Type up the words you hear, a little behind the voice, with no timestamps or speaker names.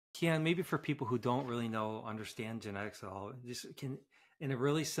Kian, maybe for people who don't really understand genetics at all, just can, in a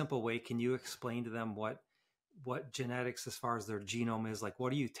really simple way, can you explain to them what genetics as far as their genome is? Like,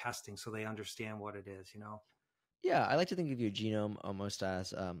 what are you testing so they understand what it is, Yeah, I like to think of your genome almost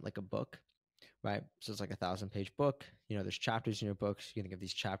as like a book, right? So it's like 1,000-page book. There's chapters in your books. You can think of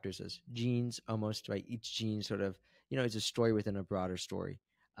these chapters as genes almost, right? Each gene sort of, is a story within a broader story.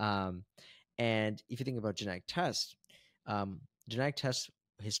 Um, and if you think about um, genetic tests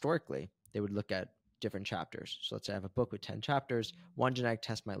historically, they would look at different chapters. So let's say I have a book with 10 chapters. One genetic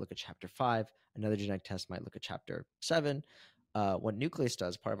test might look at chapter 5. Another genetic test might look at chapter 7. What Nucleus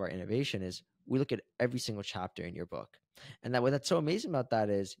does, part of our innovation, is we look at every single chapter in your book. And that what that's so amazing about that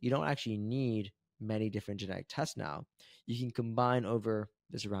is you don't actually need many different genetic tests now. You can combine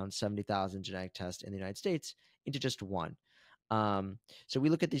there's around 70,000 genetic tests in the United States into just one. So we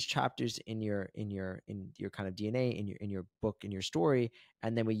look at these chapters in your kind of DNA, in your book, in your story,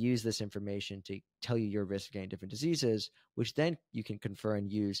 and then we use this information to tell you your risk of getting different diseases, which then you can confer and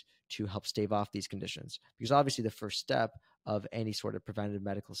use to help stave off these conditions. Because obviously the first step of any sort of preventative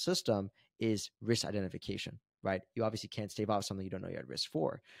medical system is risk identification, right? You obviously can't stave off something you don't know you're at risk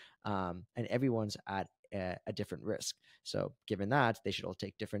for. And everyone's at a different risk. So given that, they should all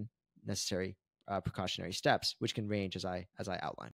take different necessary precautionary steps, which can range as I outlined.